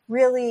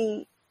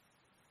really,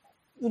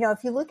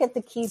 if you look at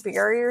the key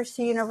barriers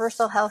to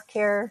universal health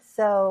care,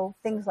 so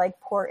things like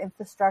poor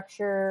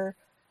infrastructure,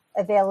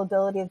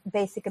 availability of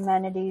basic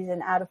amenities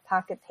and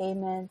out-of-pocket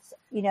payments,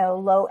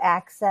 low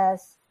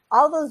access,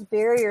 all those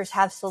barriers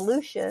have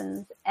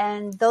solutions,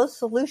 and those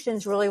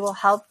solutions really will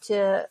help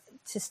to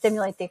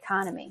stimulate the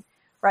economy,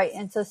 right?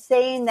 And so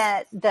saying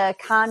that the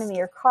economy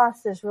or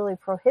cost is really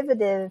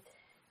prohibitive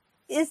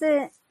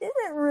isn't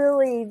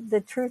really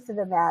the truth of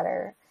the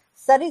matter.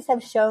 Studies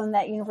have shown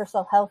that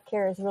universal health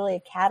care is really a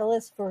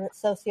catalyst for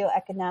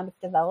socioeconomic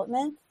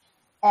development,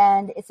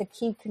 and it's a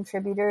key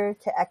contributor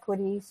to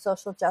equity,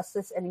 social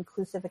justice, and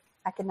inclusive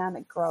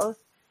economic growth.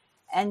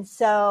 And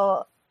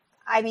so,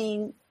 I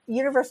mean,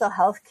 universal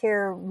health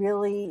care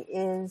really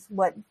is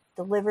what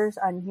delivers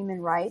on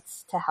human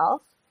rights to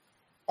health,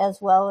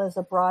 as well as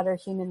a broader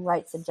human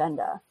rights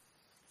agenda.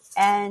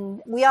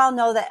 And we all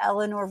know that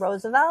Eleanor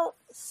Roosevelt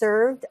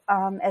served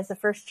as the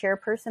first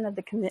chairperson of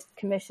the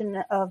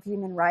Commission of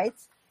Human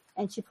Rights,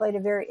 and she played a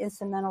very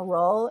instrumental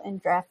role in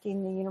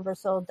drafting the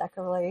Universal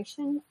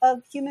Declaration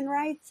of Human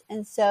Rights.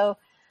 And so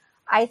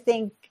I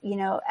think,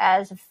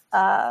 as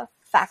a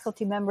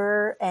faculty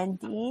member and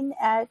dean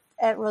at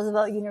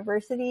Roosevelt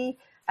University,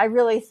 I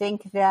really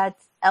think that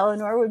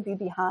Eleanor would be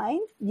behind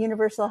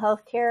universal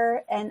health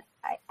care. And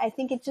I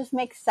think it just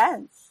makes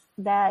sense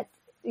that,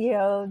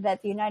 that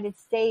the United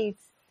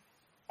States,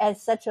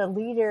 as such a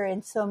leader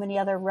in so many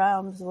other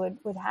realms, would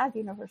have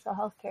universal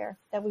health care,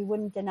 that we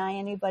wouldn't deny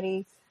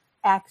anybody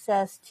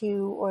access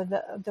to or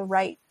the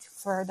right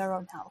for their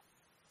own health.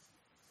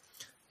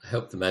 I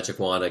hope the magic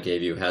wand I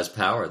gave you has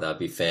power. That'd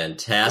be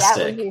fantastic.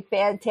 That would be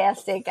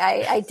fantastic.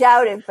 I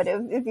doubt it, but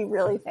it would be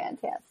really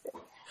fantastic.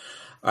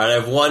 All right, I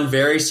have one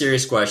very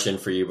serious question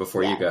for you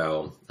before you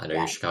go. I know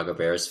you're a Chicago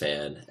Bears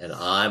fan, and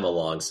I'm a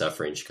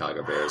long-suffering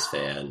Chicago Bears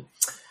fan.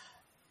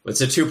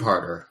 It's a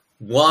two-parter.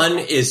 One,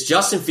 is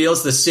Justin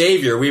Fields the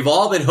savior we've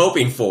all been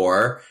hoping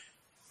for?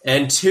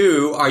 And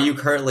two, are you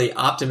currently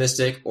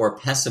optimistic or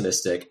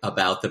pessimistic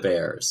about the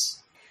Bears?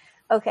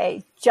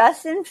 Okay,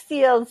 Justin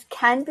Fields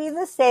can be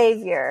the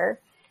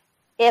savior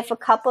if a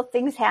couple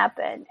things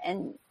happen,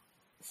 and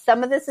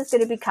some of this is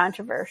going to be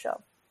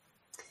controversial.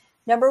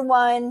 Number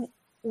one,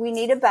 we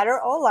need a better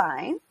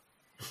O-line.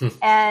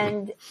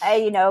 And,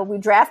 we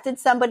drafted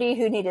somebody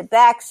who needed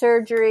back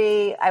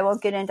surgery. I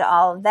won't get into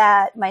all of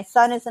that. My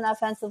son is an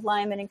offensive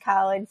lineman in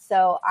college,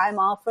 so I'm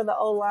all for the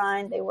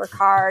O-line. They work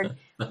hard.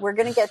 We're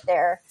going to get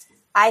there.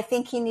 I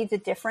think he needs a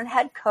different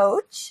head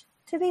coach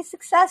to be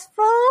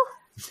successful.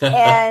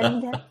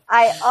 And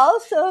I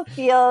also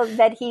feel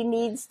that he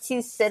needs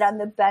to sit on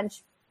the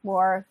bench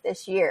more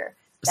this year.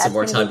 Some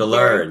more time to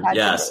learn.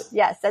 Yes.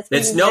 Yes.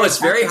 It's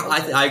very,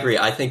 I agree.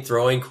 I think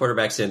throwing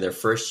quarterbacks in their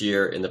first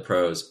year in the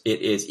pros,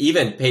 it is,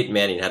 even Peyton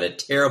Manning had a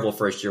terrible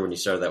first year when he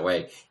started that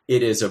way.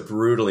 It is a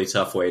brutally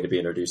tough way to be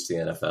introduced to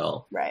the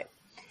NFL. Right.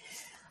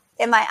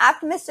 Am I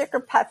optimistic or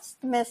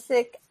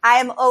pessimistic? I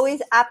am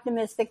always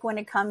optimistic when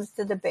it comes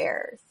to the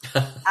Bears.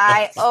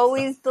 I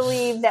always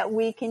believe that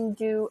we can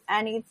do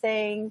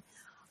anything.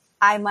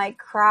 I might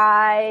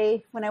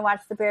cry when I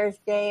watch the Bears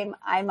game.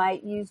 I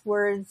might use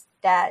words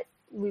that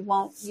we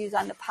won't use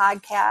on the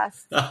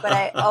podcast, but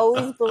I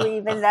always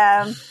believe in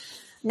them.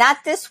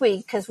 Not this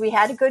week, because we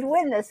had a good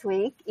win this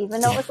week. Even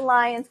though it was the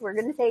Lions, we're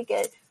going to take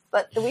it.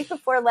 But the week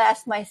before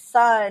last, my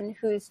son,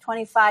 who's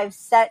 25,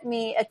 sent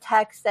me a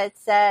text that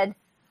said,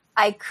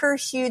 "I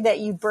curse you that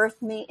you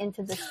birthed me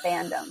into this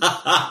fandom."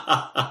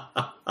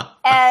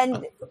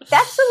 And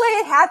that's the way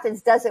it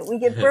happens, doesn't it? We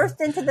get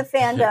birthed into the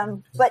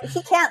fandom, but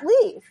he can't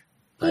leave.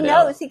 He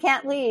knows he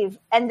can't leave.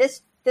 And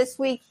this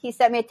week, he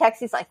sent me a text.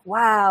 He's like,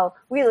 "Wow,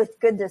 we looked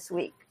good this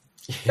week."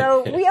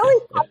 So we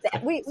always come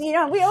back.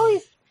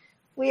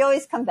 We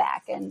always come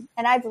back, and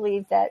I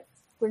believe that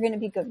we're going to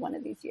be good one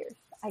of these years.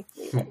 I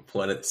believe it.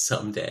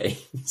 Someday.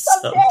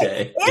 It'll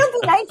be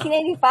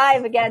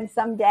 1985 again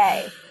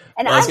someday.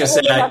 And I'm old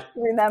enough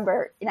to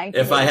remember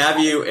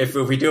 1985. If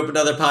we do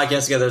another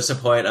podcast together at some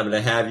point, I'm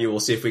going to have you.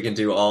 We'll see if we can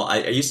do all. I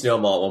used to know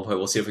them all at one point.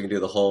 We'll see if we can do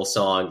the whole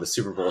song, the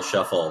Super Bowl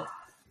Shuffle.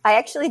 I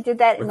actually did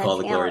that in the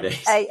glory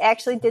days. I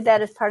actually did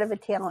that as part of a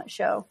talent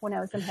show when I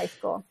was in high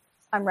school.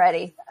 I'm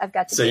ready. I've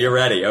got. So you're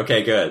ready.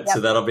 Okay, good. Yep. So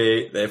that'll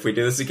be, if we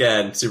do this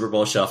again, Super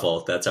Bowl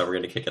Shuffle. That's how we're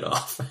going to kick it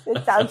off.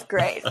 It sounds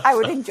great. I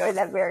would enjoy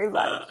that very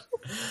much.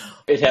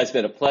 It has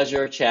been a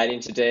pleasure chatting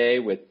today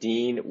with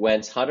Dean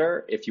Wentz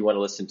Hunter. If you want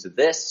to listen to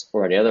this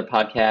or any other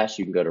podcast,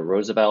 you can go to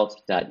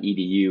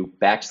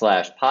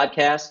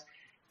roosevelt.edu/podcast.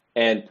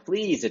 And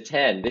please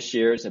attend this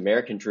year's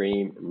American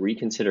Dream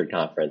Reconsidered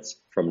Conference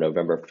from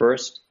November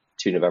 1st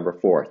to November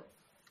 4th.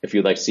 If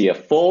you'd like to see a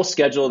full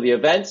schedule of the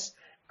events,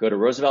 go to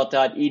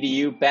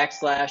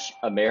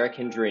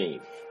roosevelt.edu/American Dream.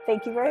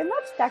 Thank you very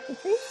much, Dr.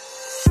 T.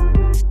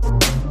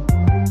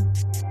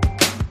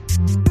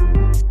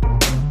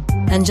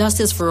 And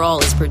Justice for All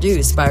is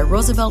produced by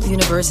Roosevelt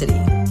University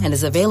and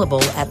is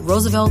available at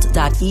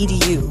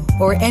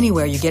roosevelt.edu or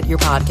anywhere you get your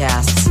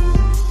podcasts.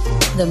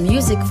 The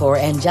music for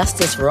And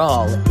Justice for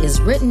All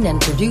is written and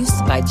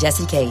produced by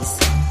Jesse Case.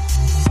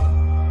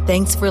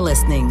 Thanks for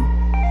listening.